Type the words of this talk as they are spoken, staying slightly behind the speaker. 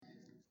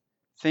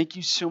Thank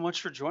you so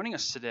much for joining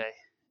us today.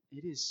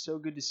 It is so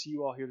good to see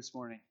you all here this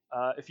morning.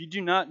 If you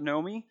do not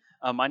know me,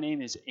 my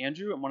name is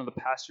Andrew. I'm one of the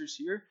pastors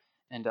here.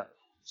 And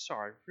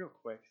sorry, real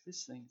quick,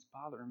 this thing's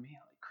bothering me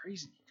like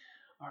crazy.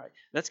 All right,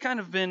 that's kind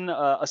of been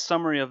a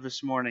summary of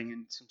this morning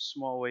in some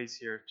small ways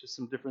here, just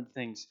some different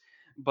things.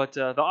 But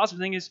the awesome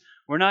thing is,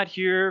 we're not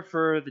here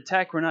for the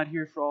tech. We're not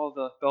here for all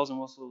the bells and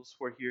whistles.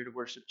 We're here to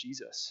worship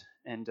Jesus.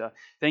 And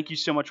thank you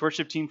so much,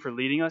 worship team, for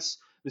leading us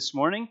this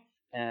morning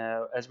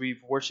as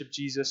we've worshiped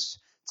Jesus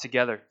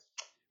together.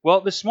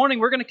 Well, this morning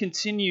we're going to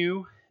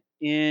continue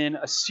in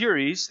a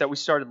series that we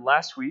started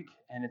last week,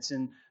 and it's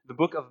in the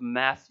book of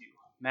Matthew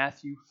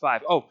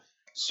 5. Oh,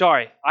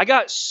 sorry. I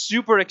got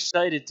super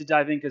excited to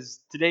dive in because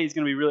today is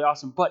going to be really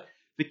awesome. But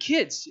the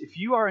kids, if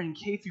you are in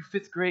K through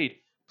 5th grade,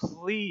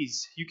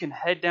 please, you can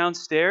head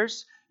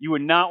downstairs. You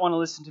would not want to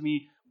listen to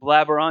me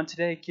blabber on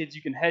today. Kids,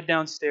 you can head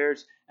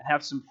downstairs and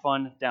have some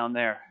fun down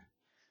there.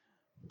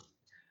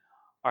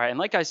 All right, and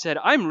like I said,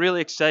 I'm really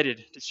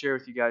excited to share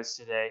with you guys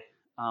today.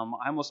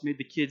 I almost made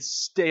the kids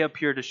stay up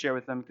here to share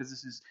with them because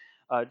this is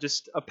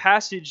just a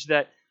passage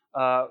that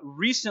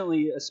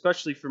recently,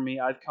 especially for me,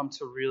 I've come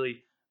to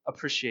really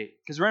appreciate.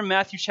 Because we're in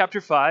Matthew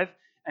chapter 5,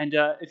 and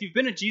if you've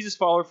been a Jesus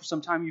follower for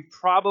some time, you've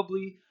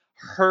probably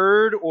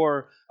heard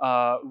or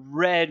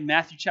read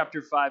Matthew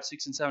chapter 5,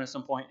 6, and 7 at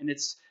some point, and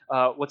it's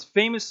what's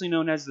famously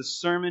known as the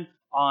Sermon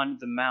on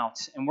the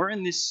Mount. And we're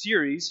in this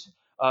series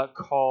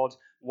called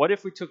What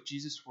If We Took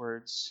Jesus'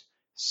 Words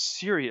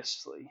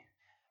Seriously?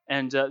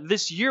 And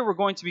this year we're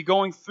going to be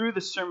going through the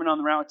Sermon on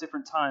the Mount at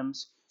different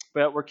times,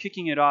 but we're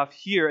kicking it off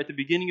here at the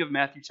beginning of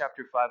Matthew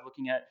chapter 5,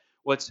 looking at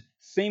what's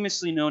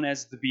famously known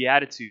as the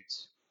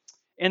Beatitudes.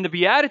 And the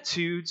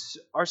Beatitudes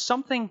are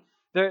something,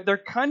 they're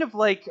kind of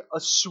like a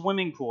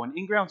swimming pool, an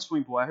in-ground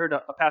swimming pool. I heard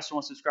a pastor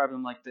once describe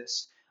them like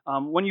this.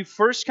 When you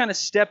first kind of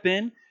step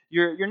in,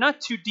 you're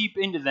not too deep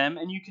into them,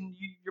 and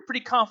you're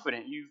pretty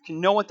confident. You can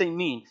know what they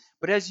mean.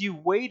 But as you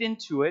wade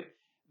into it,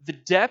 the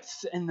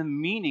depth and the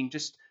meaning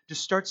just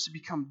starts to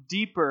become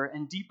deeper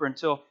and deeper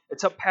until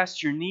it's up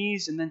past your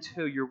knees and then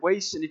to your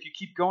waist. And if you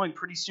keep going,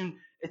 pretty soon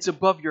it's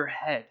above your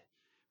head.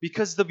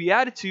 Because the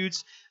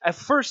Beatitudes, at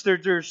first,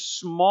 they're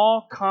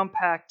small,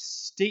 compact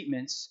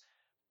statements,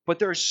 but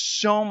there's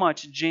so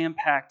much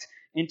jam-packed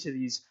into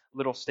these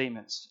little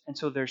statements. And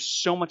so there's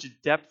so much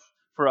depth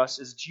for us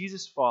as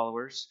Jesus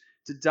followers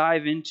to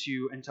dive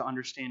into and to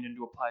understand and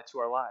to apply to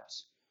our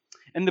lives.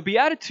 And the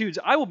Beatitudes,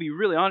 I will be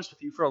really honest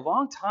with you, for a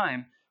long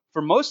time,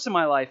 for most of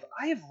my life,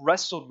 I have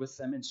wrestled with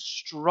them and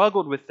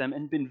struggled with them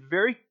and been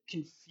very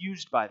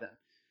confused by them.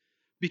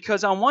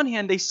 Because on one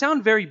hand, they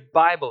sound very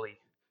Bible-y.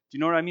 Do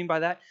you know what I mean by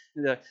that?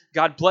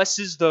 God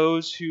blesses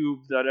those who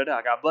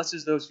da-da-da. God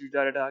blesses those who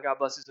da-da-da. God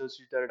blesses those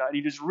who da-da-da. And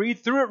you just read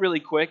through it really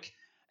quick.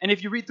 And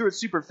if you read through it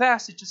super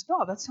fast, it just,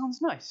 oh, that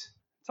sounds nice.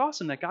 It's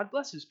awesome that God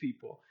blesses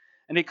people.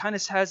 And it kind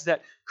of has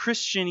that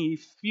Christian-y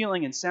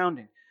feeling and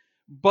sounding.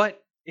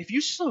 But if you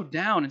slow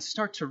down and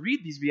start to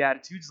read these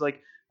Beatitudes,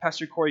 like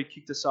Pastor Corey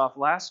kicked us off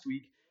last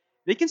week,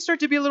 they can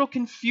start to be a little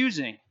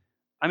confusing.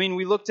 I mean,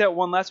 we looked at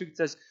one last week that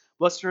says,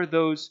 blessed are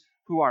those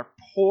who are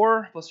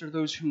poor, blessed are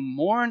those who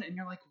mourn. And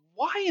you're like,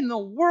 why in the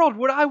world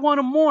would I want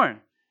to mourn?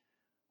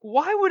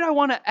 Why would I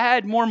want to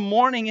add more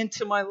mourning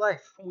into my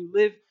life when we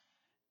live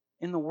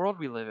in the world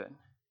we live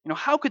in?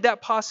 How could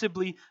that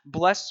possibly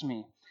bless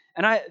me?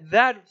 And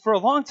that for a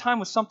long time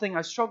was something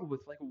I struggled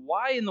with. Like,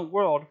 why in the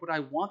world would I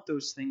want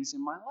those things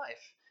in my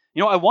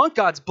life? I want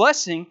God's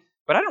blessing,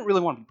 but I don't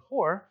really want to be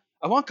poor.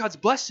 I want God's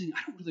blessing. I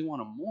don't really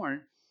want to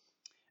mourn.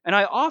 And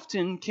I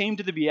often came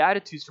to the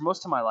Beatitudes for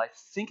most of my life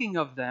thinking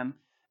of them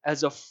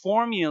as a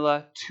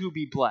formula to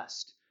be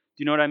blessed.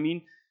 Do you know what I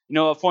mean?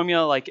 A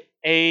formula like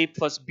A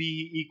plus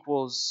B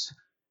equals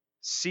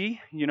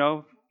C,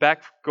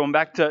 going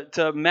back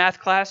to math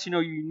class, you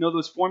know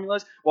those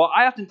formulas. Well,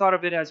 I often thought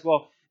of it as,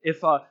 well,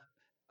 if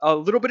a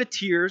little bit of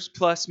tears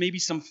plus maybe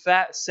some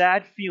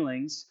sad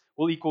feelings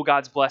will equal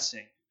God's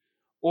blessing.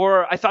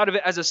 Or I thought of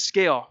it as a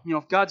scale.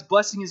 If God's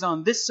blessing is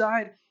on this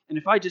side, and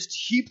if I just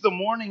heap the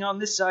mourning on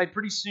this side,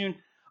 pretty soon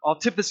I'll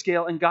tip the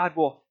scale and God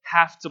will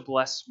have to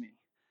bless me.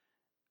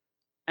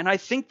 And I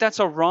think that's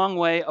a wrong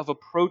way of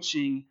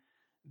approaching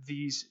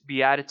these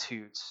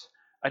Beatitudes.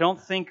 I don't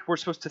think we're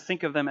supposed to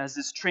think of them as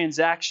this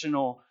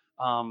transactional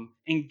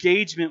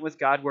engagement with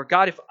God, where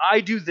God, if I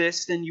do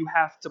this, then you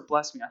have to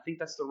bless me. I think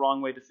that's the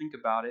wrong way to think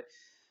about it.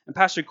 And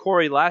Pastor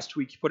Corey last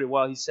week, he put it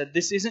well. He said,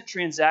 this isn't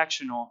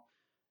transactional,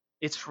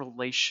 it's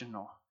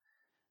relational.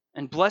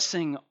 And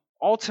blessing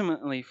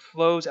ultimately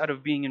flows out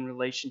of being in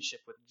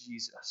relationship with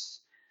Jesus.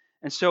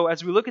 And so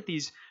as we look at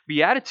these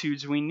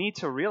Beatitudes, we need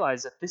to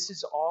realize that this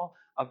is all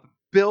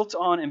built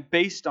on and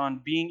based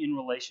on being in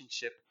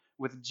relationship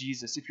with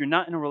Jesus. If you're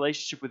not in a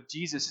relationship with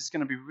Jesus, it's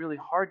going to be really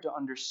hard to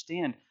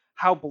understand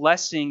how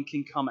blessing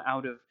can come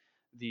out of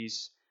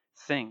these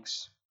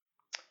things.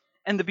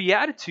 And the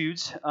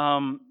Beatitudes,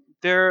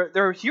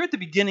 they're here at the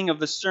beginning of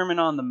the Sermon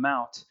on the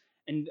Mount.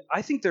 And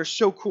I think they're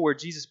so cool where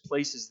Jesus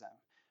places them.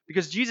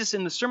 Because Jesus,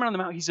 in the Sermon on the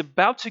Mount, he's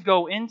about to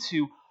go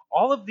into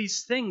all of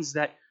these things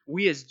that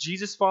we as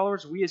Jesus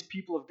followers, we as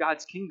people of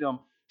God's kingdom,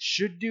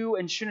 should do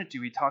and shouldn't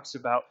do. He talks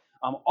about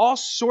all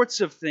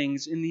sorts of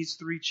things in these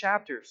 3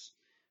 chapters.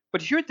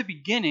 But here at the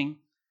beginning,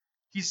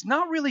 he's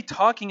not really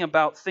talking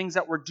about things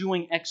that we're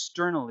doing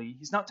externally.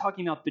 He's not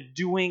talking about the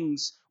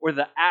doings or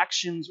the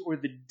actions or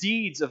the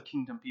deeds of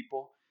kingdom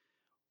people.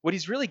 What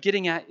he's really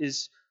getting at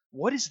is,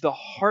 what is the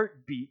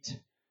heartbeat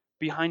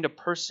behind a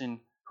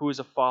person who is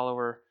a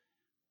follower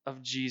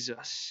of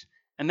Jesus?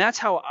 And that's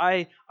how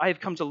I have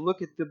come to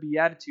look at the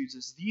Beatitudes,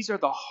 as these are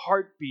the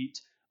heartbeat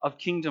of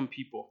kingdom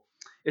people.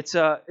 It's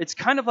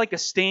kind of like a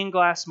stained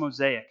glass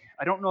mosaic.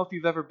 I don't know if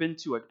you've ever been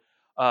to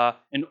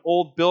an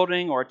old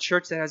building or a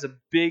church that has a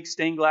big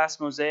stained glass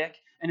mosaic,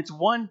 and it's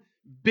one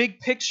big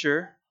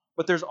picture,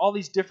 but there's all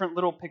these different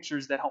little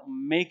pictures that help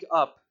make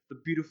up the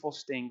beautiful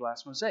stained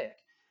glass mosaic.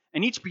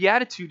 And each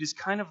beatitude is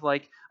kind of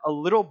like a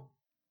little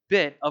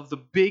bit of the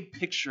big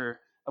picture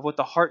of what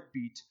the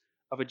heartbeat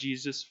of a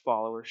Jesus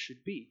follower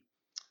should be.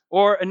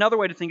 Or another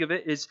way to think of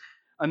it is,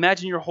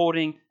 imagine you're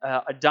holding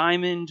a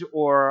diamond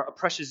or a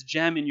precious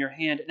gem in your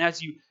hand, and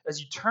as you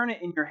turn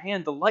it in your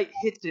hand, the light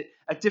hits it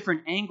at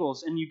different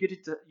angles, and you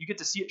get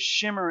to see it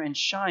shimmer and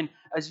shine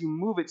as you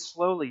move it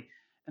slowly.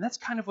 And that's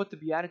kind of what the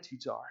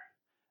Beatitudes are.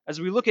 As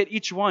we look at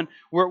each one,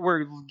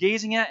 we're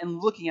gazing at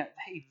and looking at,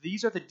 hey,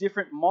 these are the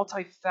different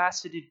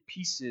multifaceted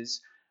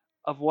pieces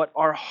of what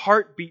our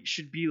heartbeat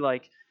should be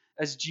like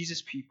as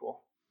Jesus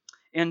people.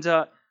 And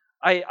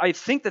I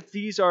think that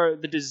these are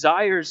the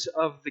desires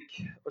of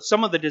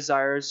some of the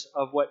desires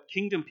of what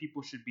kingdom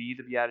people should be,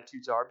 the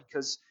Beatitudes are,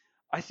 because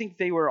I think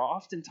they were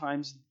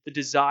oftentimes the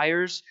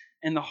desires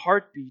and the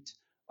heartbeat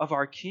of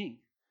our King.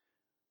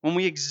 When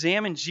we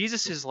examine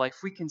Jesus' life,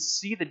 we can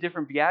see the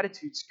different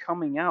Beatitudes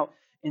coming out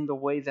in the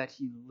way that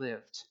he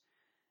lived.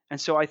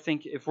 And so I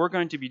think if we're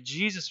going to be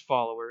Jesus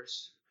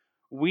followers,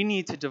 we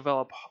need to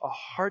develop a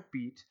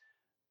heartbeat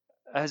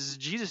as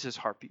Jesus'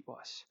 heartbeat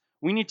was.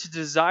 We need to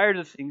desire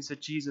the things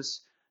that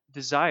Jesus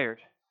desired,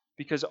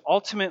 because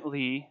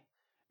ultimately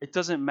it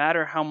doesn't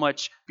matter how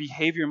much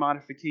behavior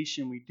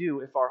modification we do.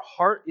 If our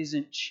heart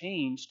isn't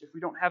changed, if we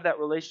don't have that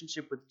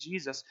relationship with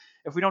Jesus,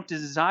 if we don't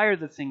desire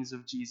the things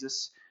of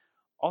Jesus,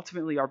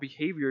 ultimately our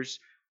behaviors,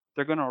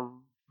 they're going to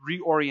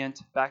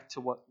reorient back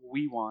to what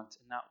we want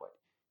and not what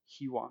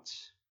he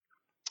wants.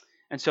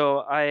 And so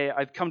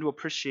I've come to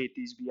appreciate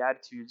these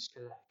Beatitudes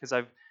because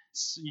I've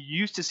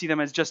used to see them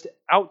as just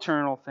outward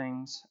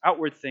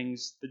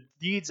things, the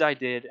deeds I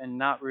did, and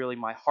not really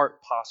my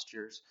heart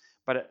postures.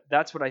 But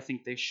that's what I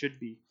think they should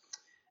be.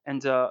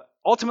 And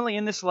ultimately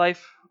in this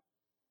life,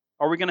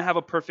 are we going to have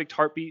a perfect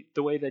heartbeat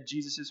the way that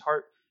Jesus'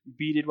 heart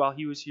beated while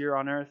he was here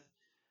on earth?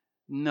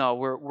 No,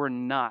 we're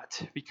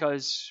not,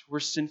 because we're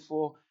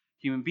sinful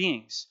human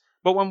beings.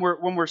 But when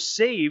we're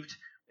saved,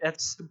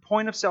 that's the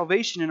point of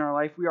salvation in our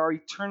life. We are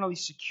eternally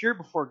secure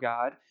before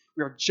God.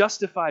 We are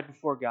justified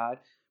before God.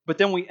 But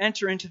then we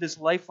enter into this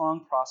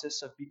lifelong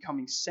process of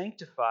becoming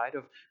sanctified,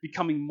 of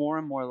becoming more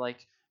and more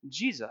like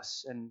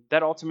Jesus. And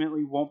that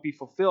ultimately won't be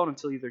fulfilled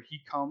until either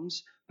he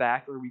comes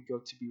back or we go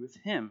to be with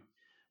him.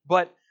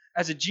 But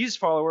as a Jesus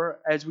follower,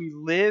 as we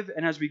live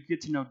and as we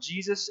get to know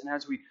Jesus and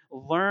as we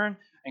learn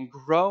and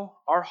grow,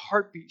 our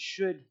heartbeat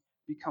should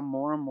become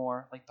more and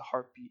more like the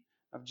heartbeat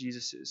of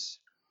Jesus's.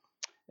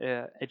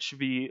 It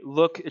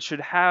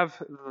should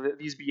have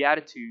these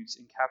Beatitudes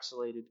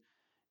encapsulated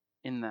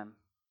in them.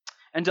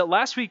 And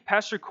last week,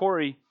 Pastor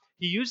Corey,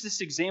 he used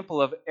this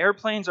example of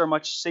airplanes are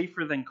much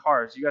safer than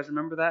cars. You guys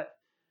remember that?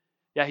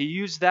 Yeah, he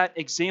used that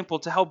example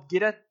to help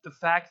get at the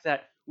fact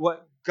that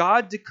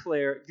God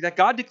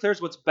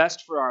declares what's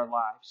best for our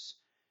lives.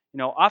 You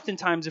know,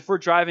 oftentimes if we're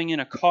driving in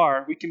a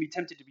car, we can be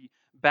tempted to be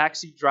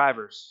backseat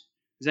drivers.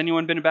 Has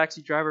anyone been a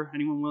backseat driver?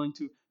 Anyone willing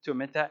to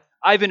admit that?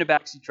 I've been a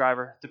backseat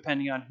driver,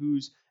 depending on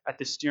who's at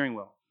the steering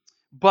wheel.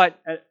 But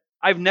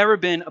I've never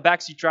been a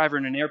backseat driver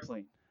in an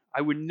airplane. I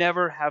would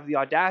never have the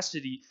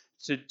audacity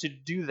to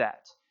do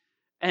that.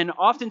 And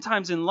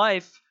oftentimes in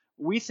life,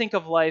 we think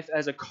of life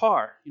as a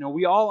car. You know,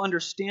 we all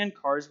understand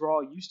cars. We're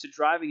all used to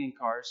driving in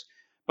cars.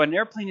 But an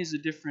airplane is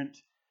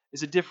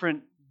a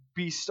different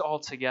beast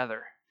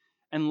altogether.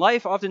 And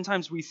life,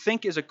 oftentimes, we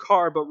think is a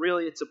car, but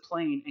really it's a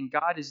plane, and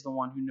God is the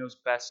one who knows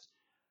best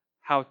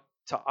how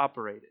to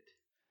operate it.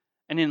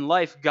 And in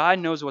life, God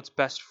knows what's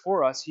best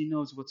for us. He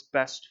knows what's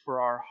best for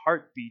our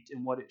heartbeat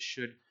and what it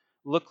should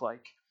look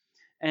like.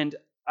 And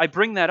I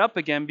bring that up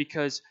again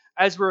because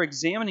as we're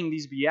examining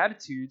these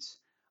Beatitudes,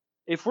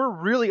 if we're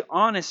really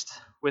honest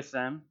with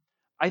them,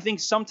 I think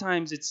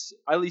sometimes it's,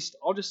 at least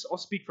I'll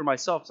speak for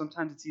myself,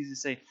 sometimes it's easy to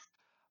say,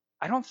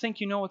 I don't think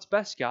you know what's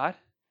best, God.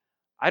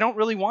 I don't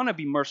really want to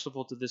be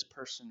merciful to this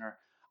person, or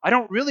I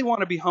don't really want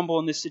to be humble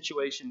in this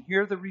situation.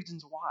 Here are the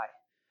reasons why.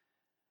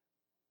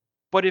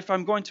 But if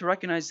I'm going to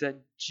recognize that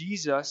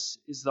Jesus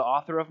is the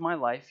author of my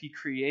life, he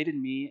created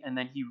me, and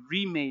then he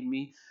remade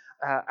me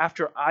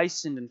after I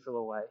sinned and fell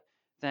away,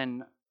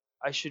 then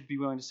I should be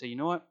willing to say, you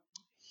know what?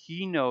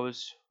 He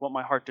knows what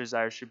my heart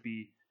desire should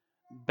be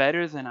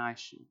better than I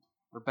should,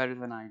 or better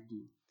than I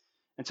do.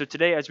 And so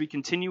today, as we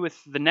continue with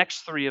the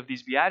next 3 of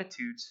these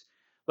Beatitudes,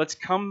 let's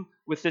come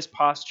with this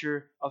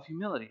posture of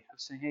humility, of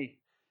saying, hey,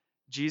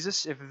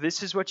 Jesus, if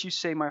this is what you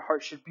say my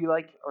heart should be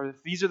like, or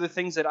if these are the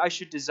things that I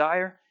should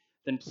desire,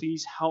 then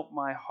please help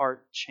my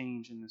heart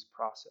change in this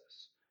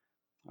process.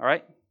 All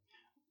right?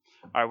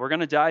 All right, we're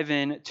going to dive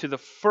in to the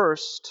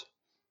first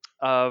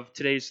of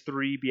today's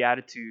three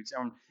Beatitudes.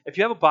 And if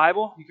you have a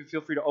Bible, you can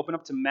feel free to open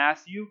up to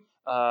Matthew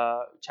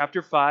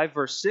chapter 5,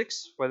 verse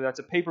 6, whether that's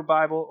a paper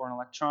Bible or an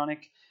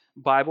electronic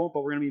Bible.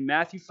 But we're going to be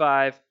Matthew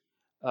 5,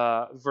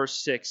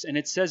 verse 6. And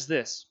it says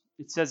this.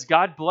 It says,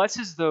 God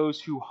blesses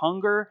those who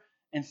hunger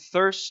and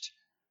thirst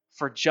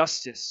for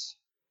justice,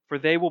 for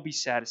they will be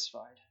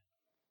satisfied.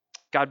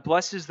 God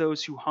blesses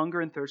those who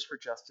hunger and thirst for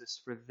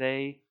justice, for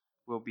they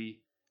will be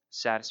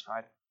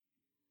satisfied.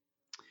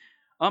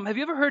 Have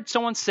you ever heard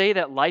someone say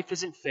that life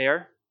isn't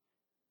fair?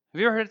 Have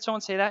you ever heard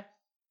someone say that?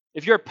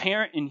 If you're a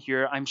parent in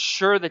here, I'm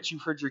sure that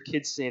you've heard your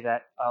kids say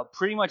that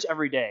pretty much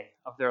every day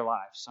of their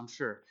lives. I'm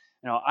sure.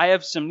 I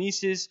have some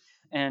nieces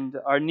and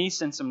our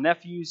niece and some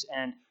nephews,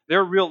 and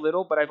they're real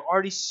little, but I've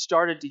already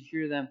started to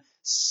hear them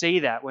say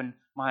that when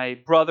my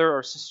brother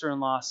or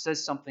sister-in-law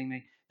says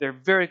something. They're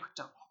very quick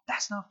to, oh,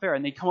 that's not fair,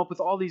 and they come up with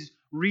all these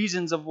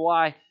reasons of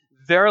why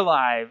their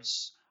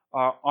lives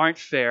aren't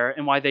fair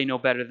and why they know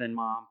better than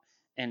mom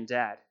and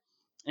dad.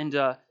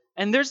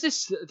 And there's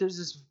this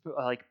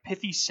like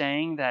pithy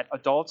saying that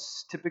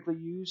adults typically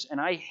use, and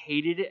I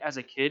hated it as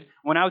a kid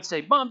when I would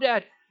say, Mom,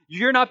 Dad,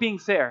 you're not being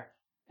fair.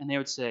 And they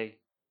would say,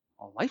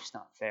 well, life's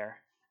not fair.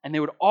 And they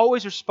would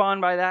always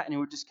respond by that, and it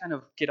would just kind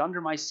of get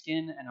under my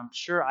skin, and I'm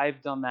sure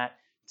I've done that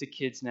to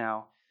kids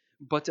now.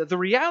 But the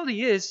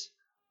reality is,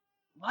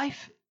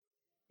 life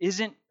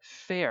isn't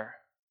fair.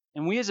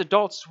 And we as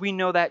adults, we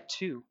know that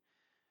too.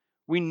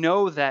 We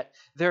know that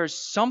there's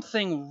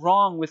something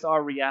wrong with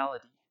our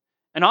reality.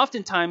 And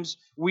oftentimes,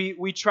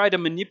 we try to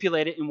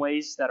manipulate it in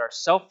ways that are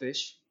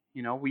selfish.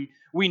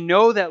 We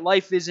know that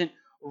life isn't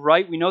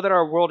right. We know that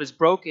our world is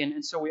broken.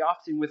 And so we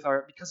often,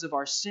 because of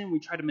our sin, we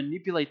try to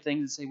manipulate things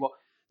and say, well,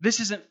 this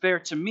isn't fair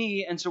to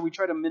me. And so we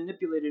try to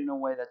manipulate it in a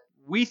way that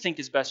we think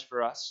is best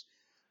for us.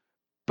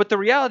 But the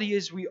reality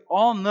is we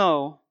all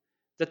know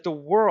that the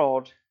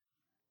world,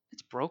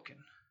 it's broken.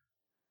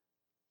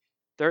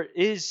 There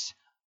is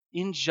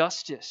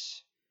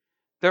injustice.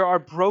 There are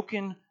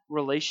broken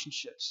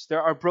relationships.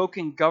 There are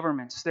broken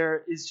governments.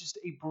 There is just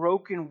a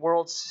broken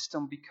world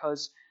system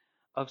because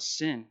of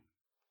sin.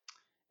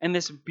 And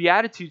this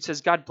beatitude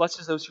says God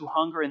blesses those who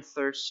hunger and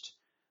thirst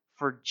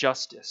for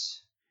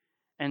justice.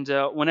 And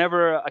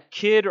whenever a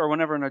kid or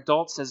whenever an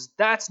adult says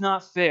that's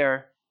not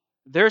fair,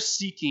 they're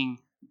seeking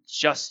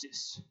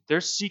justice.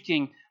 They're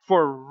seeking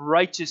for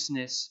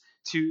righteousness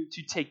to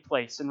take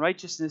place. And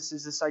righteousness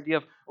is this idea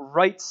of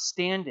right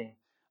standing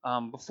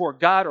before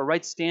God, or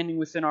right standing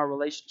within our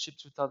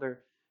relationships with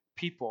other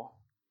people.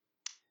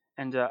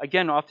 And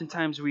again,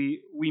 oftentimes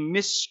we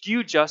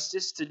misskew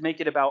justice to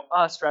make it about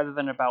us rather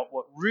than about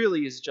what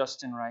really is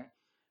just and right.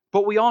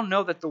 But we all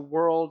know that the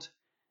world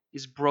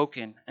is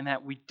broken and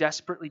that we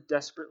desperately,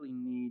 desperately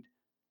need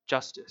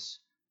justice.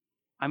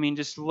 I mean,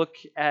 just look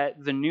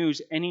at the news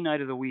any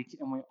night of the week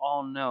and we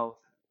all know,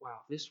 wow,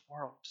 this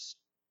world,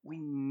 we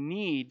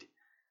need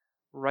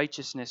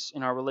righteousness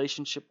in our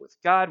relationship with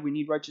God. We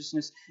need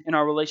righteousness in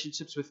our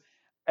relationships with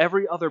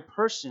every other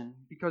person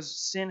because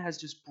sin has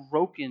just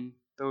broken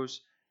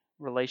those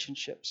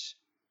relationships.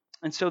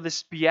 And so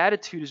this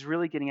beatitude is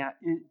really getting at,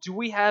 do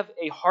we have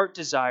a heart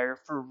desire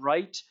for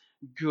right,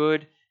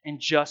 good, and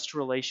just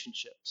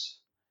relationships?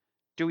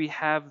 Do we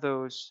have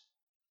those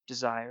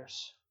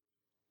desires?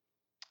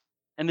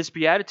 And this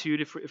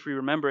beatitude, if we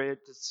remember it,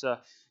 it's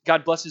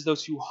God blesses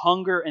those who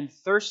hunger and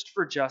thirst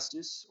for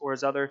justice, or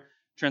as other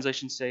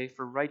translations say,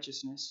 for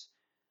righteousness.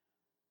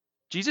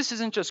 Jesus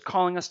isn't just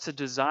calling us to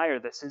desire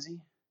this, is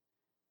he?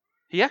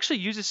 He actually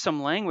uses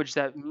some language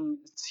that means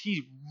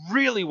he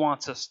really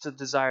wants us to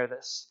desire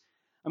this.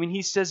 I mean,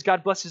 he says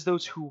God blesses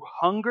those who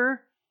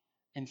hunger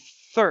and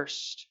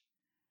thirst.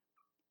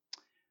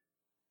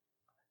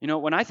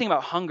 When I think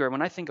about hunger,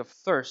 when I think of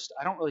thirst,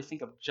 I don't really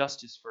think of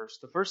justice first.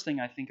 The first thing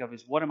I think of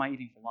is, what am I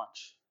eating for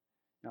lunch?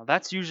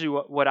 That's usually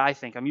what I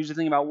think. I'm usually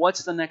thinking about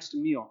what's the next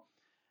meal.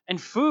 And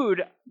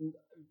food,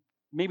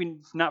 maybe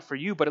not for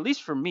you, but at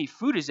least for me,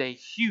 food is a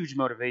huge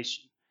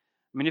motivation.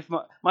 I mean, if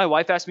my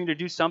wife asks me to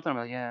do something, I'm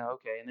like, yeah,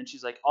 okay. And then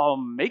she's like, I'll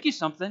make you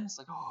something. It's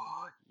like,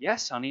 oh,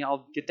 yes, honey,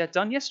 I'll get that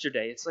done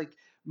yesterday. It's like,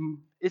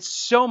 it's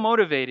so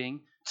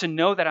motivating to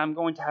know that I'm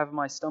going to have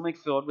my stomach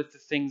filled with the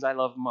things I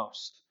love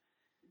most.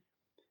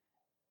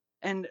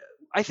 And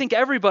I think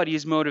everybody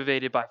is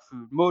motivated by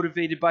food,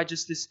 motivated by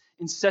just this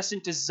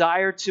incessant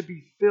desire to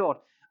be filled.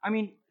 I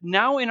mean,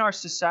 now in our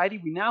society,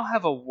 we now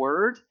have a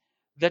word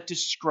that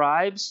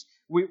describes,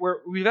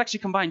 we've actually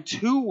combined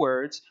two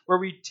words where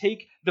we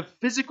take the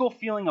physical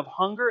feeling of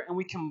hunger and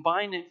we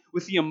combine it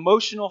with the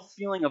emotional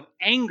feeling of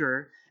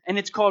anger, and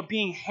it's called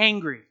being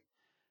hangry.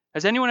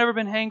 Has anyone ever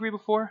been hangry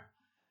before?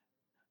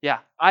 Yeah,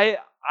 I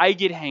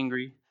get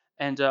hangry,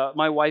 and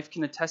my wife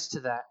can attest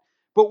to that.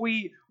 But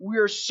we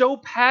are so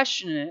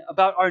passionate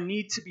about our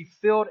need to be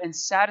filled and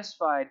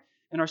satisfied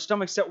in our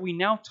stomachs that we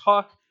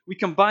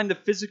combine the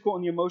physical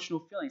and the emotional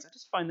feelings. I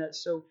just find that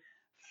so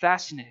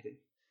fascinating.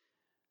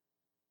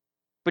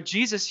 But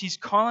Jesus, he's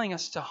calling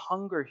us to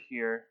hunger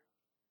here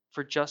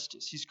for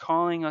justice. He's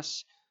calling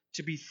us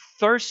to be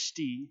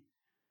thirsty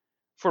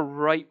for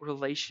right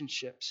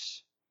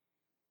relationships.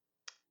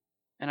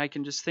 And I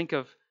can just think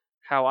of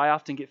how I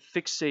often get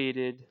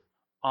fixated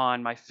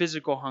on my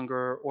physical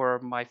hunger or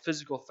my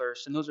physical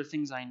thirst, and those are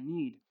things I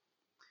need.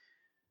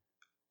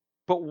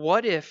 But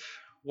what if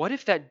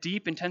that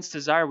deep, intense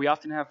desire we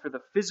often have for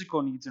the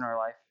physical needs in our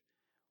life,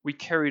 we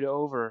carried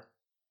over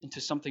into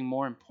something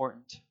more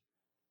important?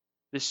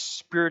 This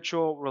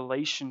spiritual,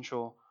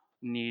 relational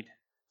need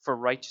for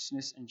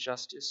righteousness and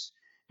justice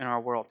in our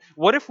world.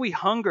 What if we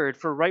hungered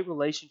for right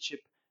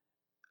relationship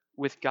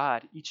with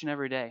God each and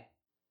every day?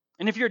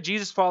 And if you're a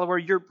Jesus follower,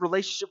 your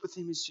relationship with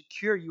Him is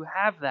secure. You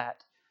have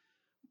that.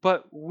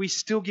 But we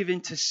still give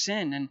in to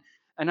sin.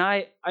 And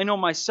I know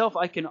myself,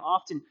 I can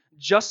often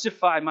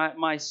justify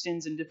my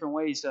sins in different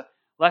ways.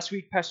 Last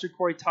week, Pastor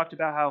Corey talked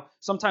about how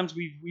sometimes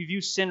we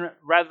view sin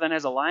rather than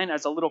as a lion,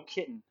 as a little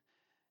kitten.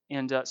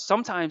 And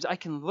sometimes I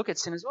can look at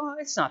sin as, well,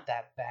 it's not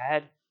that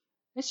bad.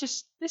 It's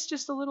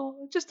just a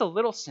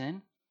little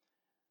sin.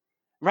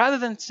 Rather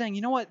than saying,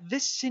 you know what,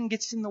 this sin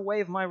gets in the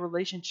way of my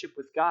relationship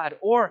with God,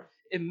 or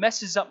it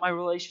messes up my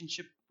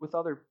relationship with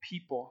other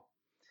people,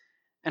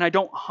 and I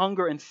don't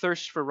hunger and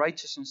thirst for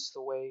righteousness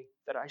the way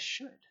that I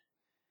should.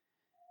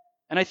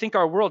 And I think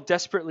our world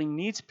desperately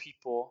needs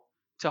people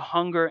to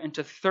hunger and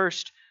to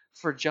thirst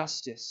for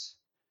justice,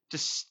 to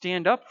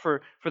stand up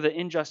for the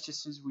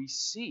injustices we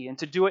see, and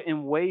to do it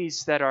in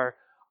ways that are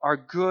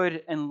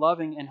good and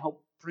loving and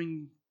help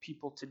bring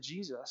people to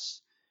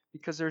Jesus,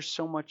 because there's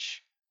so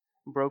much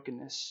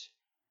brokenness.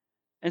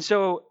 And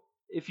so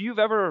if you've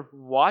ever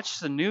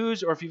watched the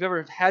news, or if you've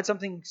ever had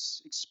something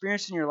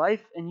experienced in your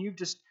life and you've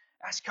just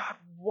asked God,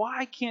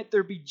 why can't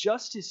there be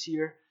justice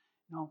here?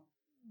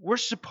 We're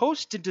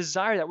supposed to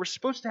desire that. We're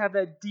supposed to have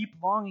that deep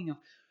longing of,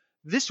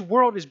 this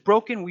world is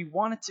broken. We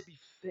want it to be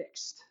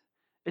fixed.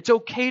 It's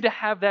okay to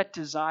have that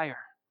desire.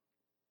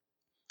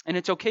 And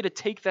it's okay to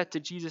take that to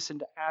Jesus and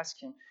to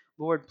ask Him,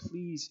 Lord,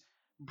 please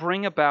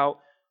bring about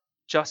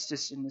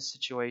justice in this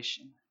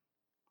situation.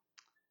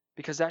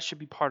 Because that should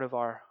be part of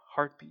our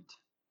heartbeat.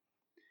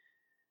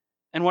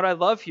 And what I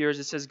love here is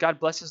it says, God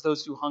blesses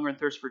those who hunger and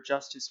thirst for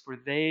justice, for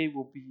they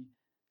will be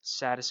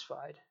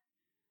satisfied.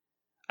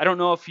 I don't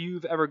know if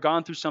you've ever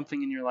gone through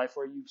something in your life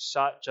where you've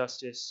sought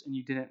justice and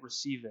you didn't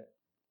receive it.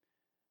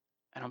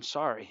 And I'm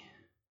sorry.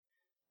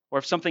 Or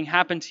if something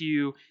happened to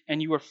you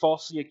and you were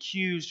falsely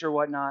accused or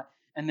whatnot,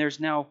 and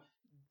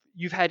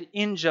you've had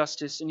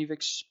injustice and you've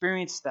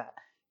experienced that.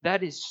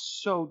 That is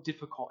so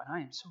difficult, and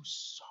I am so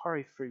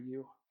sorry for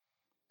you.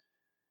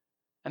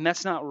 And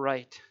that's not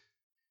right.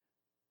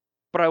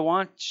 But I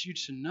want you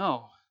to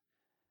know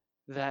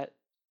that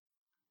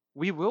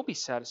we will be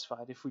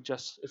satisfied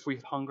if we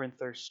hunger and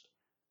thirst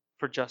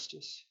for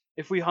justice.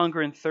 If we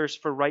hunger and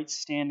thirst for right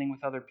standing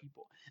with other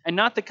people. And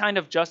not the kind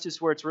of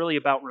justice where it's really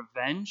about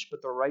revenge,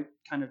 but the right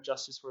kind of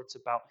justice where it's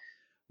about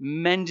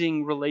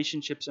mending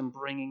relationships and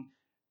bringing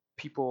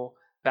people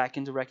back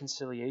into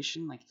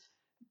reconciliation. Like,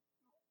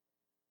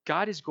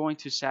 God is going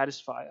to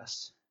satisfy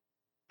us.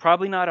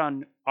 Probably not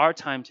on our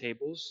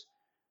timetables,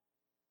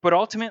 but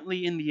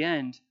ultimately in the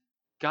end,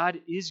 God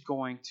is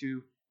going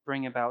to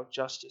bring about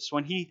justice.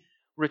 When He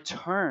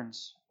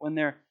returns, when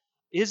there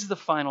is the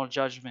final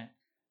judgment,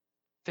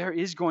 there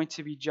is going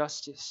to be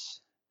justice.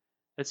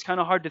 It's kind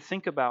of hard to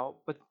think about,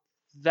 but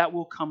that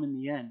will come in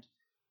the end.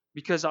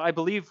 Because I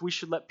believe we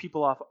should let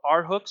people off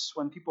our hooks.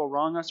 When people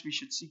wrong us, we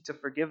should seek to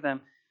forgive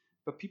them.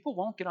 But people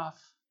won't get off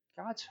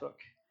God's hook.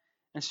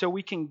 And so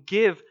we can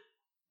give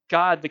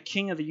God, the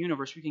King of the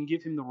universe, we can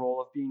give Him the role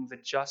of being the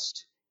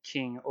just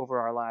King over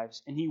our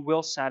lives. And He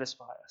will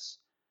satisfy us.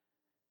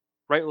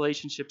 Right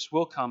relationships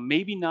will come.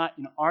 Maybe not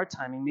in our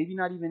timing, maybe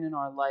not even in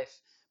our life,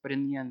 but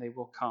in the end they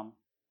will come.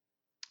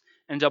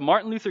 And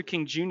Martin Luther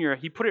King Jr.,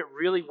 he put it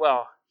really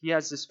well. He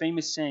has this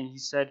famous saying. He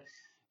said,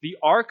 "The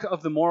arc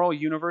of the moral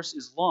universe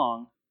is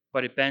long,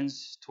 but it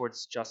bends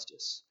towards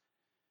justice."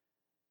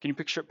 Can you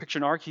picture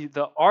an arc?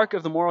 The arc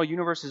of the moral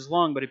universe is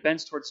long, but it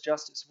bends towards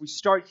justice. We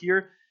start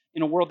here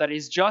in a world that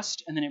is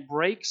just, and then it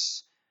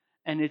breaks,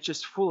 and it's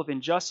just full of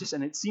injustice,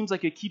 and it seems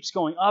like it keeps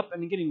going up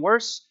and getting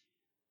worse,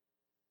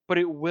 but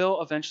it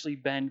will eventually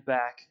bend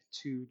back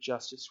to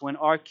justice. When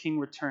our King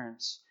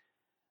returns,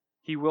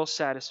 He will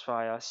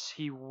satisfy us.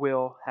 He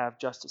will have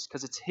justice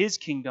because it's His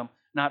kingdom,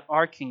 not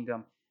our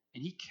kingdom,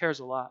 and He cares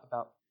a lot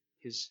about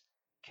His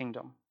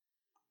kingdom.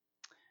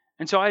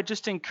 And so I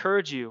just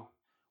encourage you,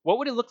 what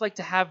would it look like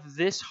to have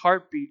this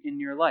heartbeat in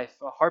your life?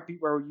 A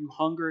heartbeat where you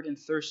hungered and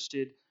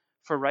thirsted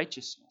for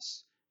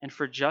righteousness and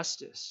for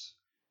justice?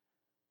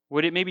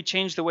 Would it maybe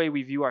change the way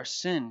we view our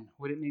sin?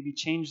 Would it maybe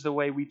change the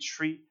way we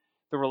treat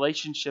the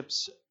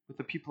relationships with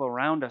the people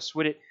around us?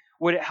 Would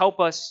it help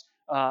us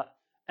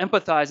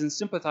empathize and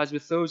sympathize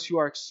with those who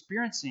are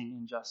experiencing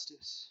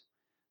injustice?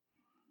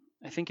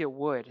 I think it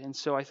would. And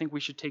so I think we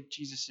should take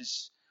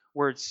Jesus'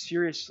 words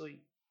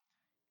seriously.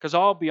 Because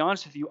I'll be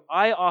honest with you,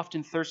 I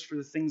often thirst for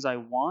the things I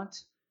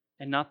want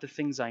and not the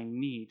things I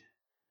need.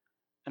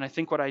 And I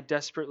think what I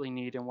desperately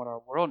need and what our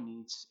world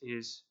needs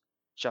is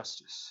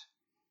justice.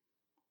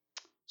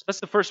 So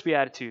that's the first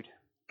beatitude.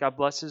 God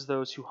blesses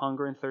those who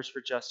hunger and thirst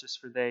for justice,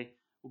 for they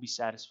will be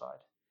satisfied.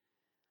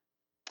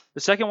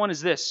 The second one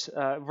is this,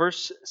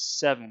 verse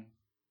 7.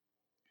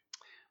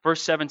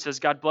 Verse 7 says,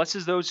 God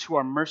blesses those who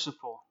are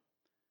merciful,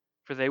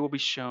 for they will be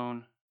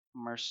shown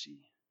mercy.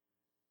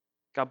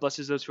 God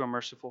blesses those who are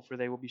merciful, for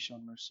they will be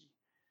shown mercy.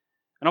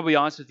 And I'll be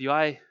honest with you,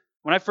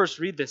 when I first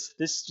read this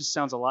just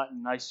sounds a lot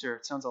nicer.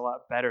 It sounds a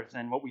lot better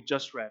than what we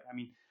just read. I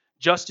mean,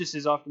 justice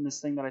is often this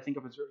thing that I think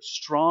of as very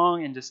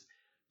strong and just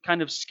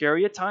kind of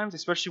scary at times,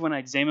 especially when I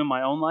examine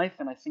my own life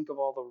and I think of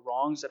all the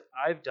wrongs that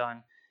I've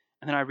done.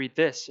 And then I read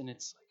this and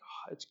it's like,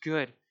 oh, it's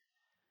good.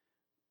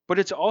 But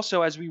it's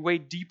also, as we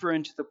wade deeper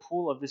into the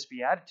pool of this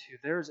beatitude,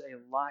 there's a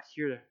lot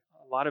here,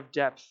 a lot of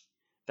depth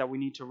that we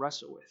need to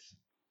wrestle with.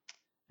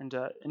 And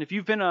if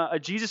you've been a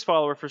Jesus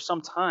follower for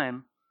some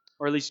time,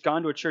 or at least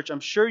gone to a church, I'm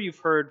sure you've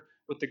heard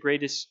what the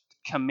greatest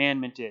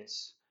commandment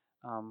is.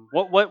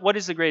 What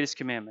is the greatest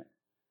commandment?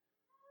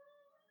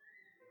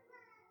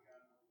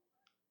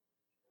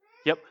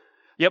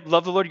 Yep.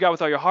 Love the Lord your God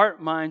with all your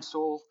heart, mind,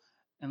 soul,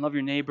 and love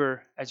your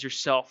neighbor as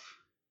yourself.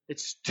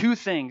 It's two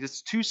things.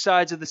 It's two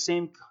sides of the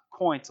same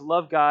coin, to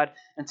love God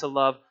and to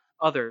love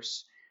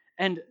others.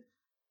 And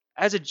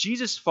as a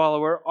Jesus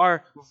follower,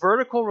 our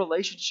vertical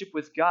relationship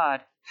with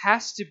God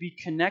has to be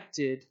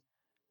connected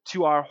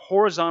to our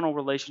horizontal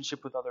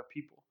relationship with other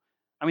people.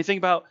 I mean, think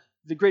about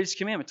the greatest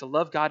commandment, to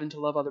love God and to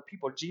love other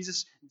people.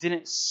 Jesus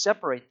didn't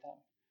separate them.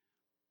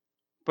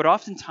 But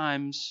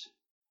oftentimes,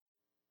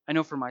 I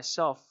know for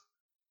myself,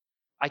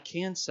 I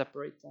can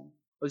separate them.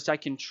 At least I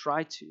can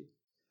try to.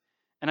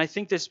 And I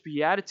think this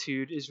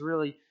beatitude is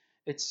really,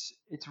 it's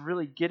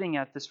really getting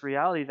at this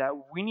reality that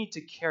we need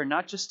to care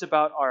not just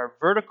about our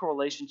vertical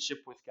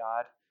relationship with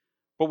God,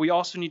 but we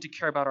also need to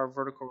care about our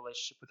vertical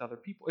relationship with other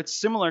people. It's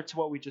similar to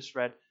what we just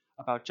read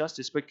about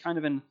justice, but kind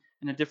of in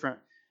a different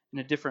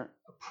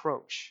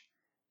approach.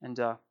 And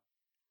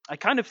I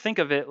kind of think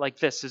of it like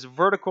this: as a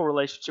vertical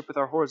relationship with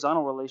our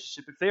horizontal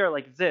relationship. If they are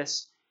like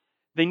this,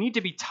 they need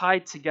to be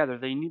tied together.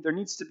 There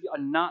needs to be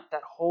a knot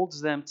that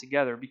holds them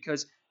together,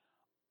 because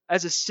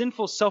as a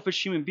sinful,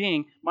 selfish human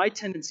being, my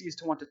tendency is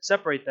to want to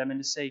separate them and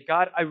to say,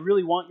 God, I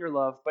really want your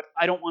love, but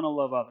I don't want to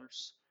love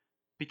others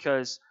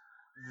because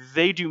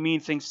they do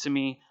mean things to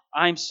me.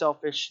 I'm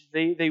selfish.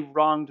 They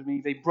wronged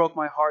me. They broke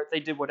my heart.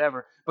 They did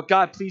whatever. But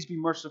God, please be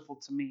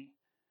merciful to me.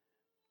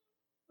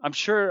 I'm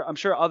sure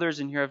others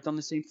in here have done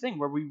the same thing,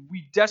 where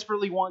we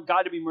desperately want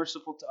God to be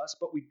merciful to us,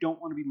 but we don't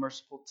want to be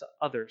merciful to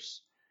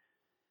others.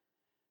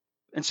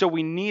 And so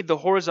we need the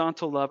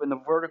horizontal love and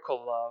the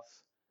vertical love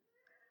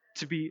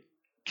to be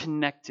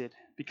connected,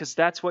 because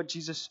that's what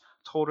Jesus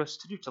told us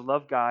to do, to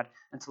love God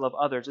and to love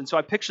others. And so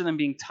I picture them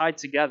being tied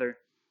together.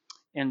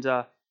 And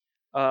a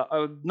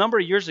number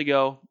of years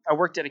ago, I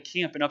worked at a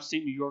camp in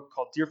upstate New York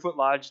called Deerfoot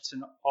Lodge. It's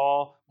an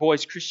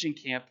all-boys Christian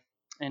camp.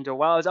 And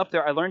while I was up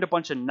there, I learned a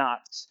bunch of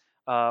knots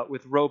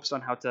with ropes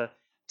on how to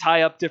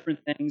tie up different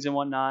things and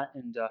whatnot.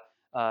 And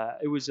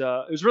it was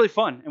really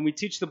fun. And we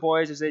teach the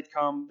boys as they'd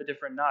come the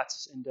different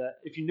knots. And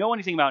if you know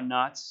anything about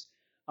knots,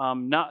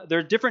 there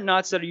are different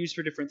knots that are used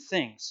for different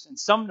things. And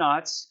some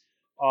knots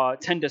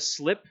tend to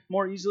slip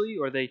more easily,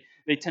 or they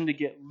tend to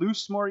get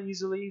loose more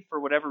easily for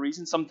whatever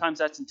reason. Sometimes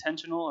that's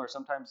intentional, or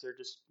sometimes they're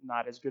just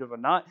not as good of a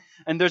knot.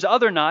 And there's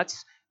other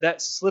knots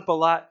that slip a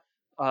lot,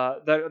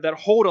 that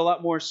hold a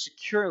lot more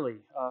securely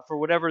for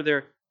whatever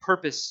their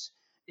purpose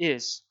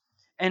is.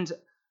 And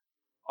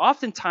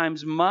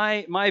oftentimes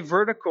my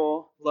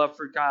vertical love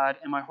for God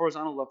and my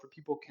horizontal love for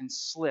people can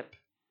slip,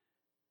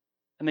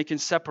 and they can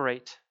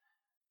separate.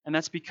 And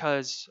that's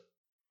because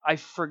I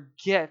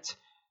forget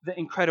the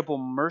incredible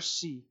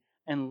mercy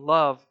and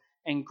love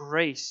and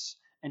grace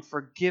and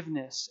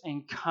forgiveness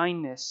and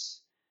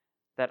kindness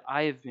that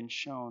I have been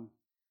shown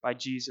by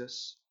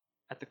Jesus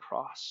at the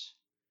cross.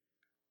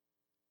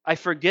 I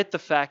forget the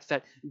fact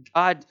that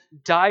God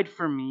died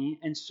for me,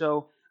 and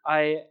so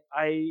I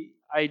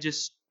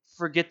just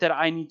forget that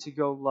I need to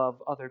go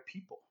love other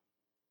people.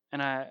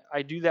 And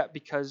I do that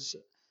because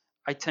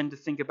I tend to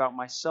think about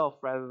myself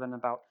rather than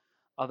about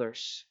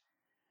others.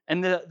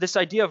 And this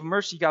idea of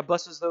mercy, God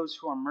blesses those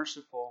who are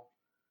merciful.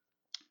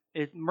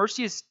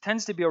 Mercy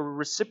tends to be a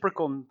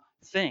reciprocal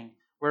thing,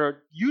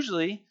 where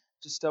usually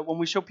just when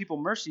we show people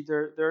mercy,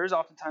 there is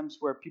oftentimes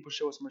where people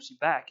show us mercy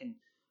back.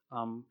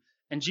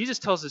 And Jesus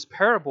tells this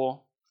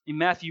parable in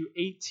Matthew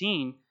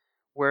 18,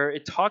 where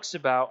it talks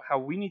about how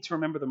we need to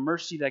remember the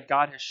mercy that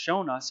God has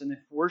shown us, and if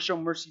we're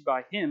shown mercy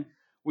by Him,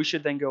 we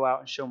should then go out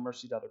and show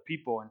mercy to other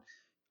people. And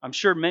I'm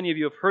sure many of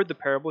you have heard the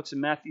parable. It's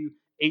in Matthew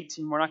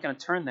 18. We're not going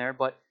to turn there,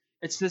 but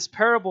it's this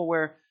parable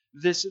where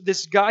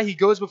this guy, he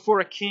goes before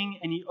a king,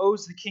 and he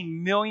owes the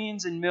king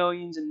millions and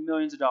millions and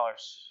millions of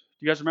dollars.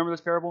 Do you guys remember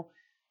this parable?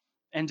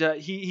 And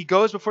he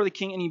goes before the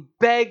king, and he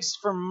begs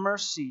for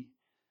mercy.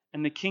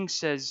 And the king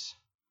says,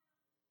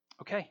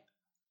 okay,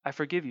 I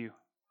forgive you.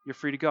 You're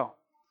free to go.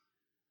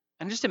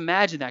 And just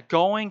imagine that,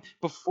 going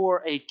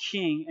before a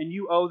king, and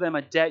you owe them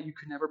a debt you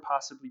could never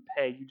possibly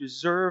pay. You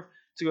deserve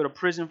to go to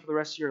prison for the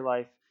rest of your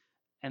life,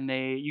 and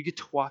you get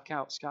to walk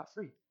out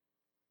scot-free.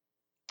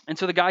 And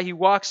so the guy, he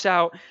walks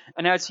out,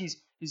 and as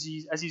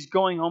he's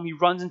going home, he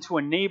runs into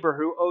a neighbor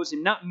who owes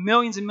him not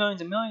millions and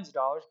millions and millions of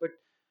dollars, but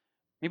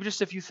maybe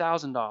just a few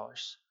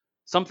 $1,000s,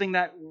 something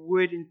that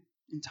would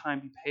in time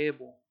be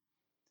payable.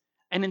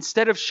 And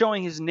instead of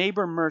showing his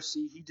neighbor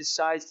mercy, he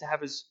decides to have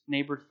his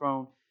neighbor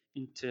thrown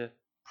into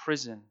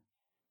prison.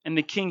 And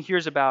the king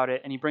hears about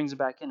it, and he brings him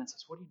back in and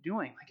says, "What are you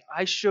doing? Like,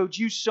 I showed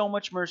you so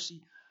much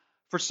mercy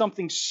for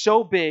something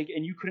so big,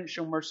 and you couldn't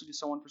show mercy to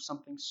someone for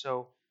something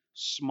so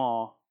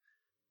small."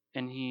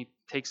 And he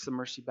takes the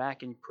mercy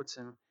back and he puts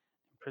him in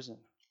prison.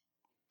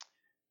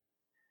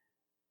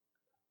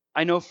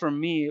 I know for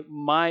me,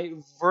 my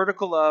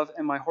vertical love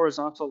and my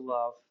horizontal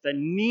love that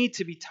need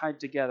to be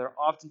tied together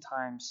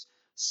oftentimes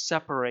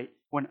separate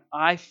when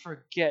I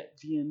forget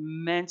the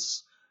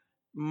immense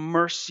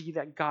mercy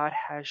that God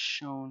has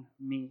shown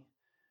me.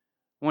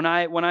 When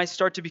I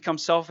start to become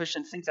selfish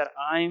and think that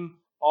I'm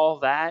all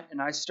that,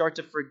 and I start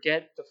to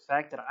forget the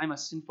fact that I'm a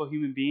sinful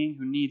human being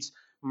who needs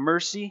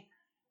mercy,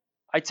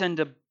 I tend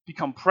to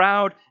become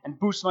proud and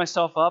boost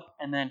myself up,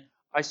 and then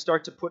I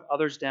start to put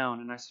others down,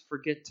 and I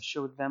forget to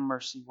show them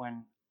mercy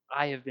when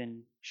I have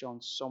been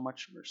shown so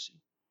much mercy.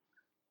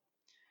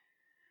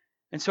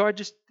 And so I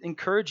just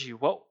encourage you,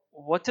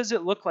 what does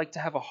it look like to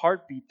have a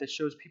heartbeat that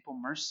shows people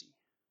mercy?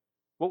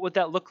 What would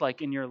that look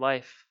like in your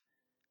life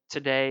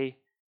today,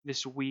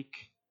 this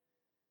week?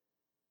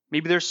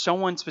 Maybe there's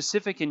someone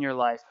specific in your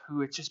life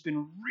who it's just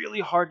been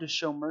really hard to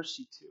show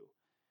mercy to.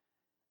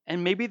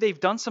 And maybe they've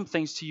done some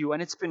things to you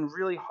and it's been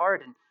really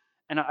hard.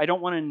 And I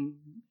don't want to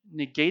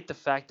negate the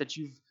fact that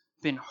you've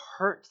been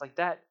hurt. Like,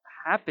 that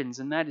happens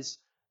and that is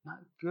not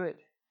good.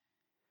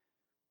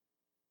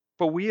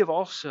 But we have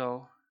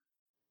also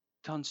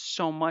done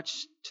so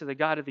much to the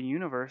God of the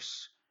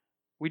universe.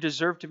 We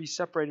deserve to be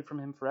separated from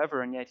him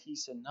forever. And yet he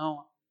said,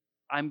 "No,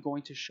 I'm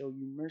going to show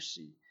you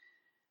mercy."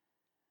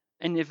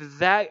 And if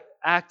that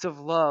act of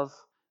love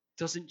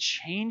doesn't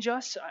change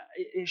us,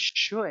 it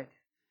should.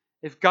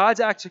 If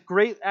God's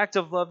great act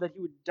of love that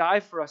he would die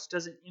for us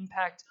doesn't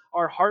impact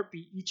our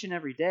heartbeat each and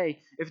every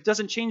day, if it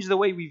doesn't change the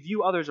way we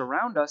view others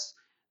around us,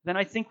 then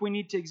I think we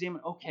need to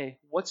examine, okay,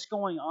 what's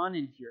going on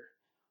in here?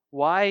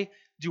 Why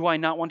do I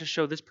not want to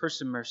show this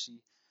person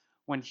mercy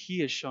when he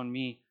has shown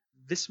me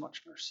this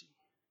much mercy?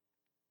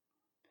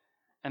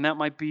 And that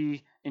might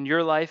be in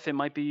your life, it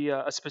might be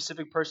a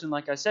specific person,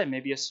 like I said,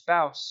 maybe a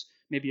spouse,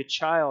 maybe a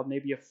child,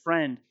 maybe a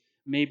friend,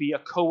 maybe a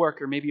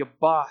coworker, maybe a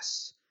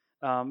boss.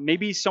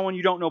 Maybe someone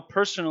you don't know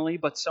personally,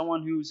 but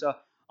someone who's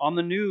on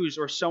the news,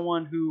 or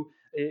someone who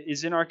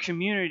is in our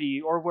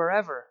community or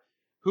wherever.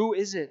 Who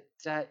is it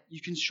that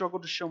you can struggle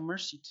to show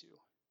mercy to?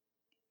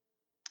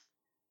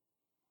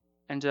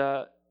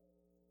 And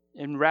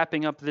in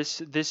wrapping up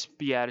this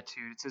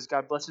beatitude, it says,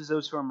 "God blesses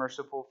those who are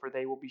merciful, for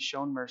they will be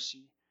shown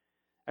mercy."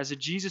 As a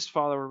Jesus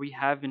follower, we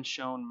have been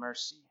shown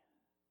mercy.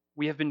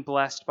 We have been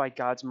blessed by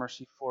God's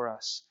mercy for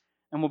us,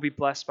 and will be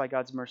blessed by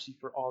God's mercy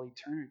for all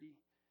eternity.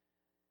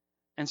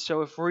 And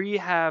so if we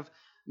have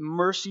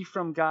mercy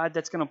from God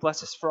that's going to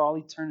bless us for all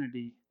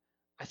eternity,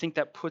 I think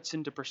that puts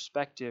into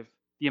perspective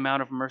the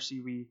amount of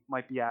mercy we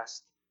might be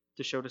asked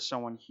to show to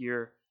someone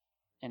here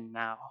and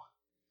now.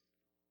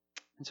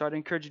 And so I'd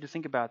encourage you to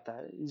think about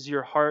that. Is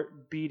your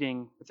heart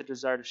beating with a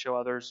desire to show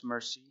others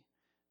mercy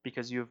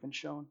because you have been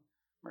shown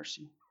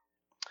mercy?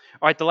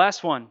 All right, the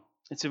last one.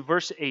 It's in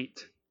verse 8.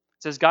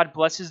 It says, "God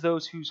blesses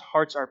those whose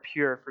hearts are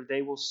pure, for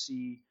they will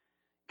see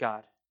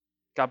God."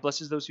 God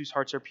blesses those whose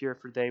hearts are pure,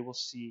 for they will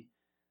see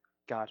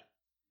God.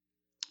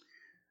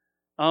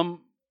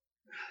 I'll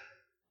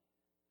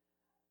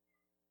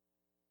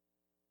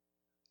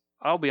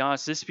be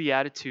honest, this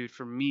beatitude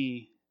for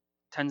me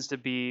tends to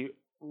be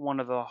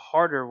one of the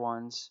harder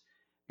ones,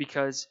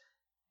 because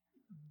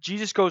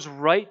Jesus goes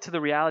right to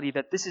the reality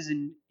that this is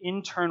an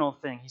internal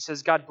thing. He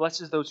says, God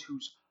blesses those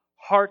whose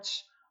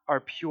hearts are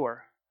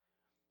pure.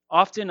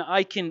 Often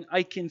I can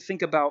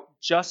think about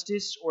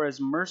justice or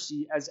as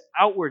mercy as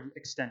outward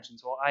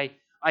extensions. Well,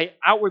 I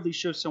outwardly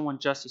show someone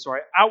justice, or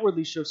I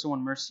outwardly show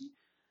someone mercy.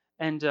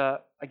 And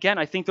again,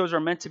 I think those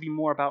are meant to be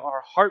more about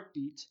our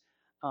heartbeat.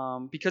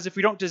 Because if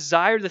we don't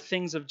desire the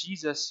things of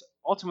Jesus,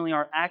 ultimately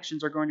our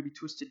actions are going to be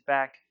twisted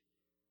back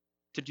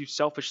to do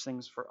selfish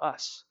things for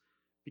us.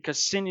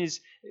 Because sin is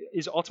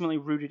ultimately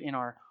rooted in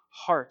our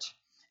heart.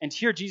 And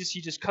here Jesus,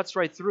 he just cuts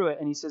right through it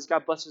and he says,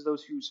 God blesses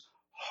those whose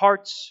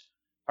hearts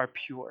are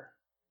pure,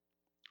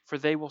 for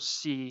they will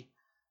see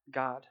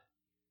God.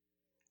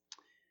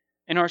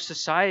 In our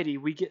society,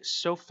 we get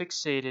so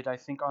fixated, I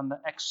think, on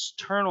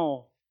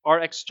our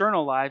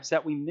external lives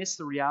that we miss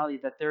the reality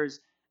that there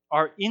is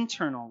our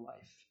internal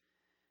life.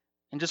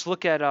 And just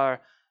look at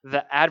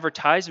the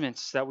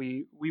advertisements that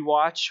we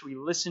watch, we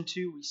listen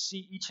to, we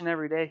see each and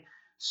every day.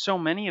 So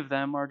many of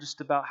them are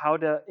just about how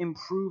to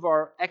improve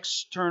our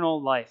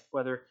external life,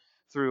 whether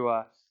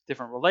through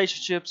different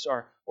relationships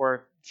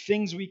or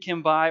things we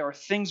can buy or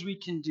things we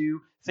can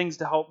do, things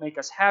to help make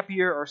us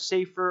happier or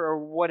safer or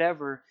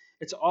whatever.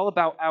 It's all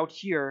about out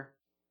here.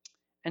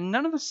 And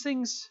none of those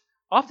things,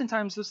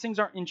 oftentimes those things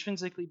aren't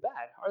intrinsically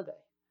bad, are they?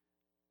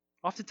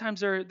 Oftentimes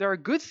there are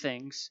good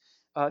things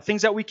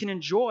things that we can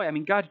enjoy. I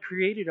mean, God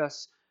created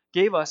us,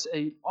 gave us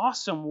an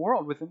awesome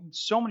world with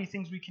so many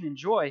things we can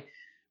enjoy,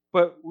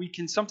 but we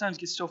can sometimes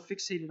get so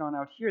fixated on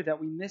out here that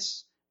we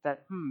miss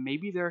that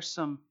maybe there are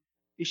some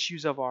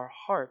issues of our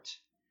heart.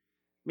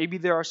 Maybe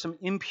there are some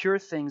impure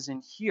things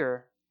in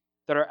here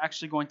that are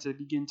actually going to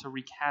begin to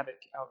wreak havoc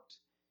out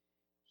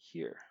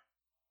here.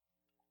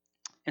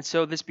 And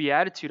so this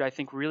beatitude, I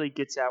think, really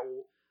gets at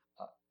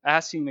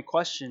asking the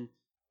question,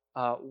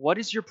 what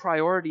is your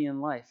priority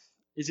in life?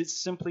 Is it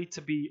simply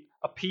to be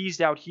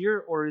appeased out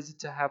here, or is it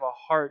to have a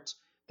heart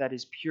that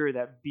is pure,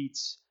 that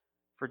beats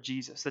for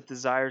Jesus, that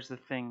desires the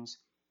things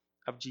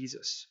of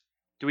Jesus?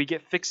 Do we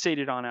get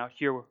fixated on out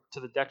here to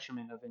the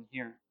detriment of in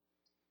here?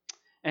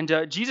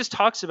 And Jesus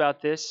talks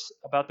about this,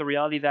 about the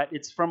reality that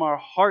it's from our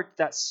heart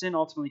that sin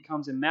ultimately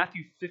comes. In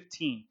Matthew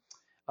 15,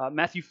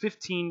 Matthew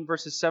 15,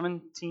 verses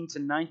 17 to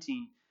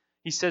 19,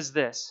 he says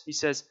this. He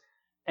says,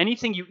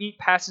 anything you eat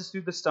passes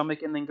through the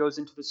stomach and then goes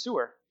into the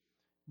sewer.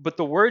 But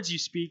the words you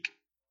speak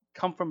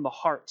come from the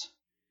heart.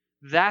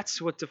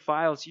 That's what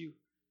defiles you.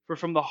 For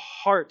from the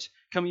heart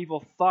come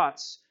evil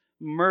thoughts,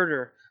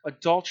 murder,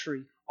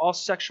 adultery, all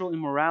sexual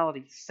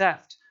immorality,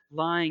 theft,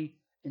 lying,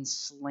 and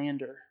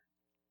slander.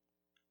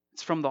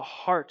 It's from the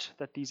heart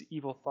that these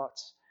evil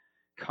thoughts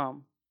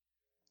come.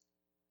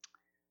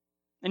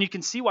 And you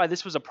can see why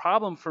this was a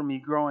problem for me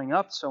growing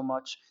up so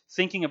much,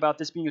 thinking about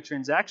this being a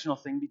transactional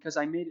thing, because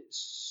I made it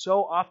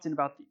so often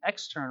about the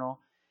external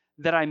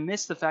that I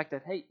missed the fact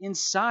that, hey,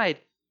 inside,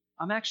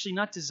 I'm actually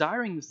not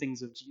desiring the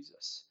things of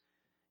Jesus.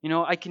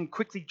 I can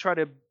quickly try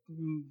to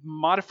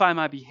modify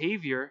my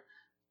behavior,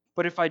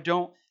 but if I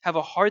don't have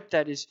a heart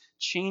that is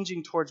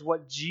changing towards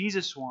what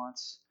Jesus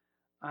wants,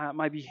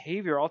 my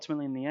behavior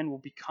ultimately in the end will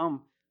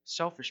become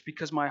selfish,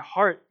 because my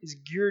heart is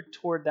geared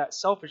toward that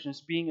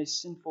selfishness, being a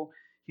sinful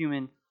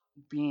human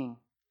being.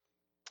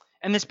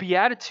 And this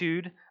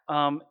beatitude,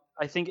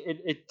 I think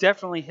it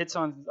definitely hits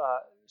on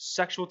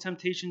sexual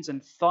temptations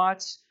and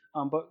thoughts,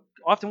 but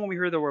often when we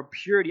hear the word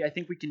purity, I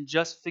think we can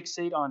just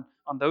fixate on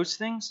those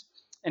things,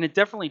 and it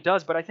definitely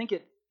does, but I think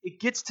it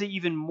gets to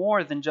even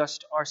more than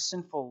just our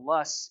sinful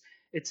lusts.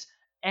 It's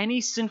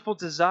any sinful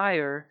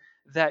desire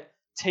that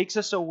takes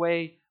us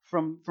away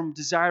from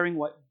desiring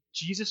what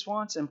Jesus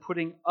wants and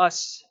putting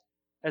us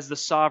as the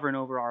sovereign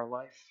over our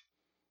life.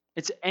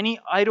 It's any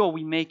idol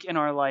we make in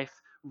our life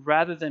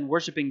rather than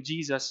worshiping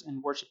Jesus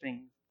and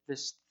worshiping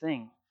this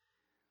thing.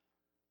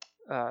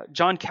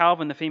 John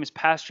Calvin, the famous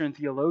pastor and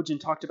theologian,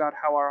 talked about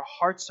how our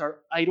hearts are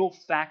idol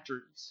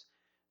factories.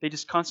 They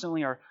just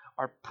constantly are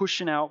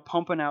pushing out,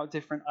 pumping out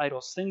different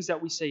idols, things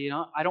that we say,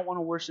 I don't want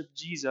to worship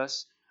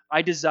Jesus.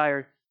 I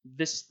desire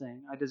this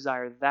thing. I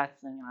desire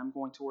that thing, and I'm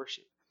going to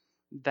worship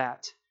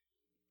that.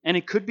 And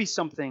it could be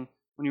something,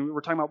 when we're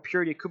talking about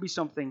purity, it could be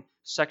something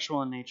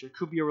sexual in nature. It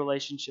could be a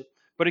relationship.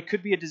 But it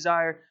could be a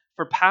desire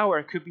for power.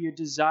 It could be a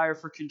desire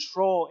for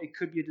control. It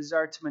could be a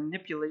desire to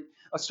manipulate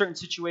a certain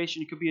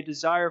situation. It could be a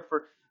desire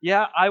for,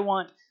 I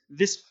want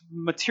this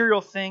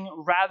material thing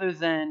rather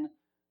than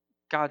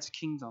God's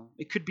kingdom.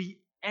 It could be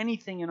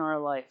anything in our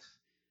life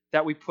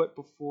that we put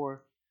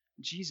before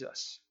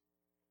Jesus.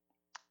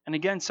 And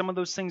again, some of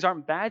those things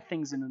aren't bad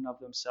things in and of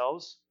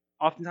themselves.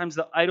 Oftentimes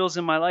the idols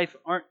in my life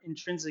aren't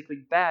intrinsically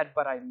bad,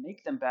 but I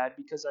make them bad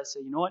because I say,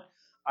 you know what?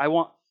 I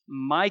want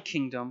my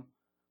kingdom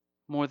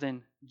more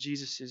than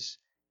Jesus'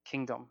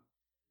 kingdom.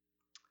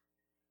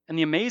 And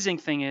the amazing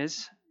thing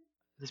is,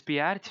 this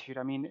beatitude,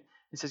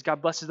 it says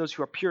God blesses those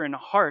who are pure in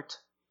heart.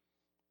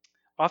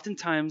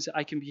 Oftentimes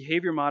I can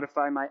behavior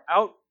modify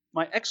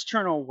my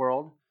external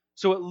world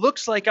so it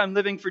looks like I'm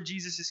living for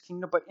Jesus'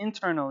 kingdom, but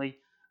internally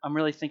I'm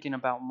really thinking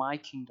about my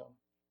kingdom.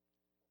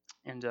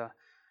 And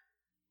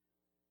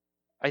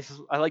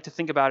I like to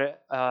think about it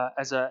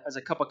as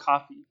a cup of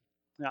coffee.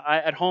 Now,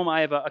 at home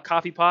I have a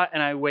coffee pot,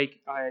 and I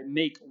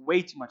make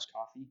way too much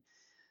coffee.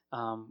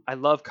 I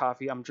love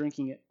coffee. I'm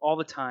drinking it all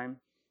the time.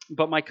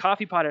 But my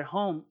coffee pot at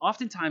home,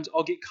 oftentimes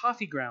I'll get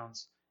coffee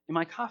grounds in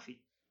my coffee.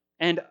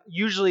 And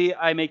usually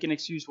I make an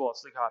excuse, well,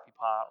 it's the coffee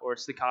pot or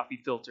it's the coffee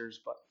filters,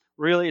 but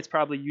really it's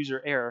probably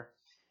user error.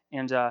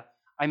 And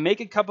I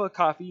make a cup of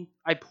coffee,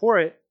 I pour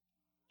it,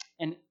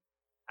 and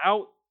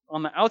out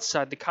on the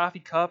outside, the coffee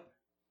cup,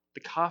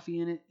 the coffee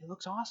in it, it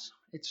looks awesome.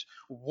 It's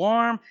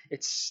warm,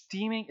 it's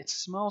steaming, it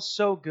smells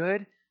so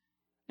good.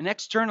 And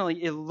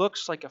externally, it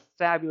looks like a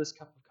fabulous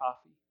cup of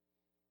coffee.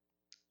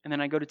 And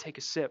then I go to take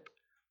a sip,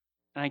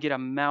 and I get a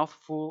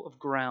mouthful of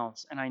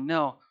grounds. And I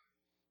know,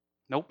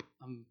 nope,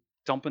 I'm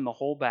dumping the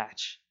whole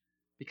batch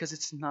because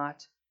it's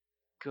not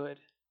good.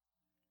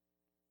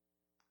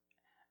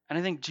 And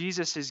I think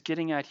Jesus is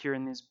getting at here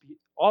in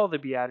all the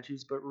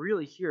Beatitudes, but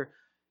really here,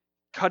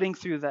 cutting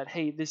through that,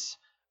 hey, this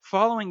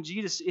following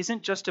Jesus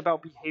isn't just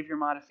about behavior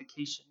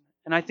modification.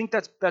 And I think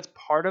that's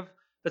part of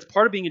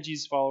being a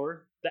Jesus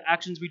follower. The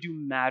actions we do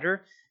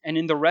matter. And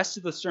in the rest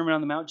of the Sermon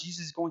on the Mount,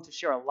 Jesus is going to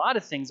share a lot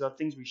of things about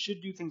things we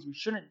should do, things we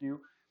shouldn't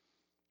do.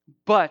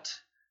 But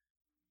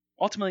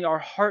ultimately, our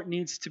heart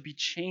needs to be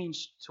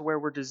changed to where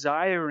we're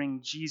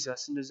desiring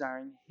Jesus and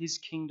desiring His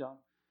kingdom.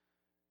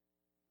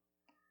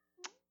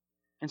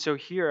 And so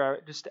here,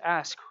 I just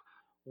ask,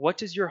 what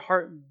does your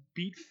heart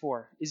beat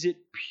for? Is it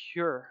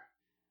pure?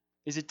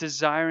 Is it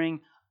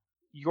desiring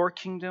your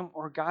kingdom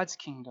or God's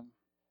kingdom?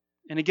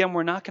 And again,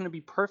 we're not going to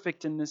be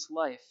perfect in this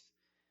life.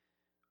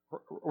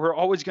 We're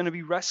always going to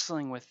be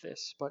wrestling with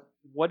this. But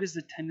what is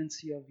the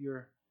tendency of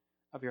your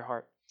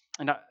heart?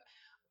 And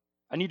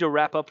I need to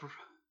wrap up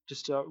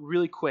just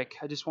really quick.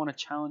 I just want to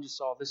challenge us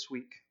all this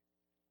week.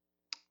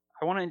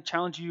 I want to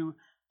challenge you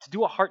to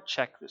do a heart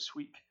check this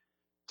week,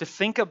 to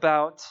think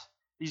about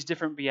these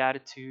different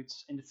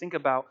Beatitudes and to think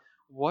about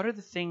what are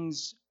the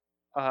things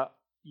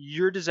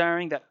you're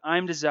desiring that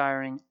I'm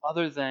desiring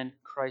other than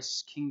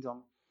Christ's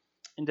kingdom.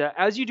 And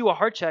as you do a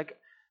heart check,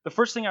 the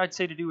first thing I'd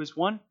say to do is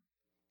one,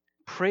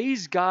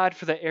 praise God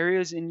for the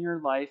areas in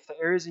your life, the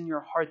areas in your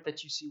heart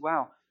that you see,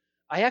 wow,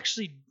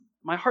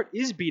 my heart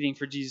is beating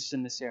for Jesus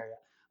in this area.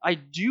 I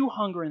do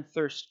hunger and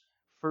thirst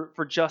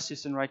for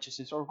justice and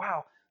righteousness. Or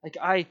wow, like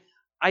I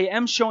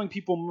am showing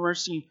people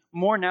mercy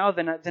more now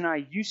than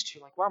I used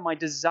to. Like, wow, my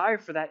desire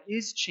for that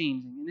is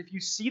changing. And if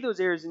you see those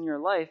areas in your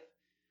life,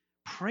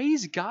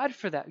 praise God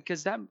for that,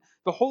 because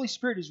the Holy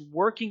Spirit is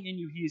working in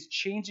you. He is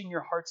changing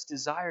your heart's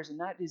desires,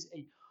 and that is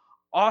a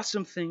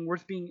awesome thing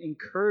worth being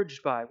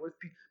encouraged by, worth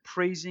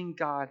praising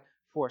God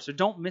for. So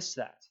don't miss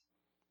that.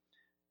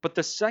 But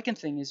the second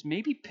thing is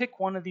maybe pick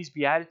one of these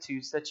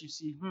Beatitudes that you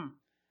see,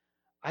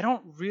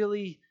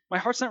 my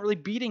heart's not really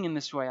beating in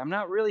this way. I'm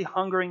not really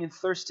hungering and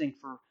thirsting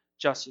for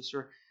justice.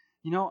 Or,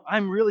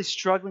 I'm really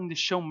struggling to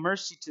show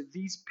mercy to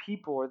these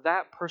people or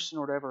that person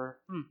or whatever.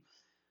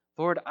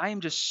 Lord, I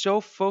am just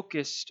so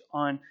focused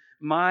on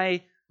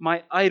my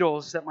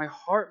idols that my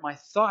heart, my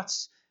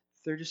thoughts,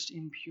 they're just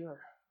impure.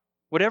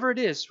 Whatever it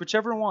is,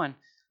 whichever one.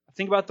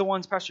 Think about the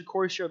ones Pastor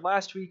Corey shared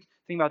last week.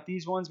 Think about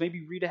these ones.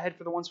 Maybe read ahead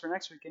for the ones for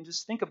next week and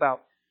just think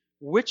about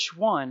which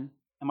one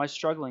am I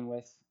struggling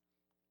with.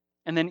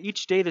 And then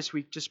each day this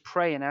week, just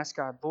pray and ask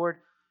God, Lord,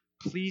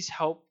 please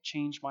help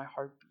change my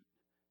heartbeat.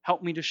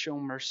 Help me to show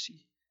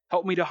mercy.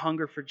 Help me to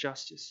hunger for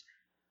justice.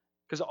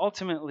 Because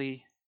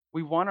ultimately,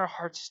 we want our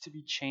hearts to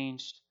be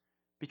changed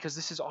because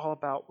this is all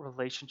about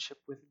relationship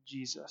with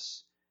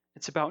Jesus.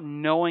 It's about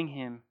knowing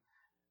Him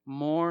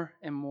more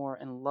and more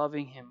and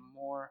loving Him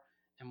more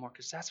and more,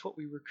 because that's what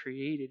we were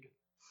created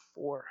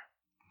for.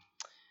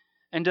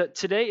 And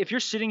today, if you're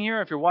sitting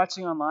here, if you're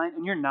watching online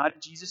and you're not a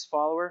Jesus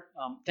follower,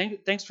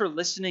 thanks for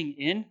listening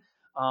in.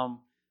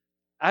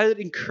 I would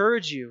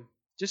encourage you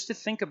just to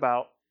think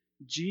about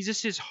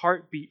Jesus'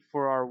 heartbeat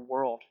for our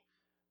world.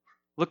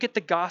 Look at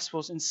the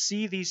Gospels and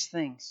see these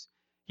things.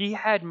 He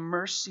had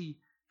mercy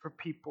for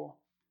people.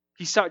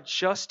 He sought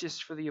justice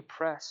for the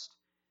oppressed.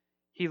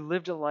 He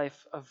lived a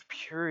life of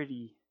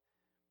purity.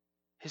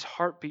 His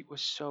heartbeat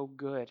was so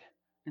good.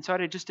 And so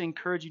I'd just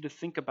encourage you to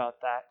think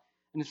about that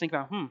and to think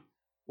about,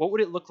 what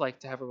would it look like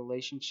to have a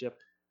relationship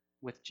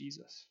with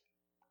Jesus?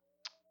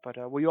 But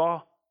will you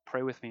all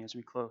pray with me as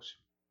we close?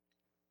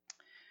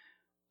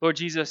 Lord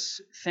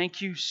Jesus,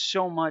 thank you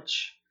so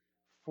much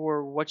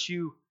for what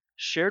you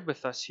shared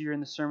with us here in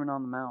the Sermon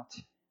on the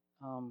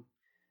Mount.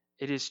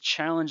 It is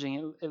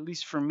challenging, at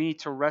least for me,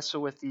 to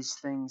wrestle with these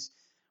things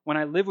when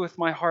I live with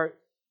my heart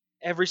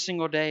every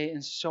single day,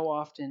 and so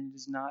often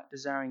is not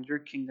desiring your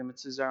kingdom,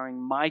 it's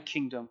desiring my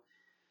kingdom.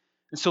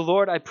 And so,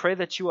 Lord, I pray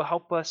that you will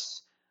help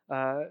us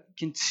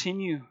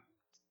continue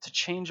to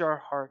change our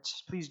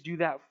hearts. Please do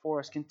that for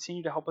us.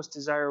 Continue to help us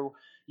desire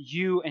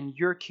you and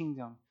your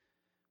kingdom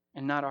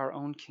and not our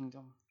own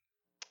kingdom.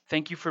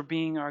 Thank you for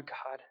being our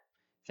God.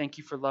 Thank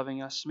you for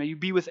loving us. May you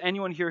be with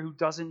anyone here who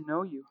doesn't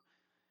know you.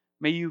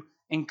 May you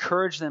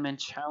encourage them and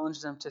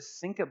challenge them to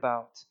think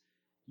about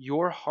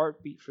your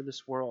heartbeat for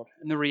this world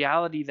and the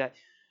reality that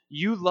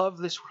you love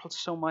this world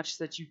so much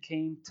that you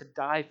came to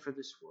die for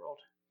this world.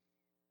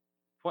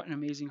 What an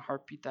amazing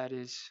heartbeat that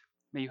is.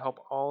 May you help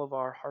all of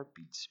our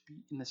heartbeats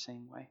beat in the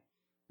same way.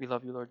 We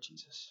love you, Lord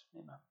Jesus.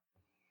 Amen.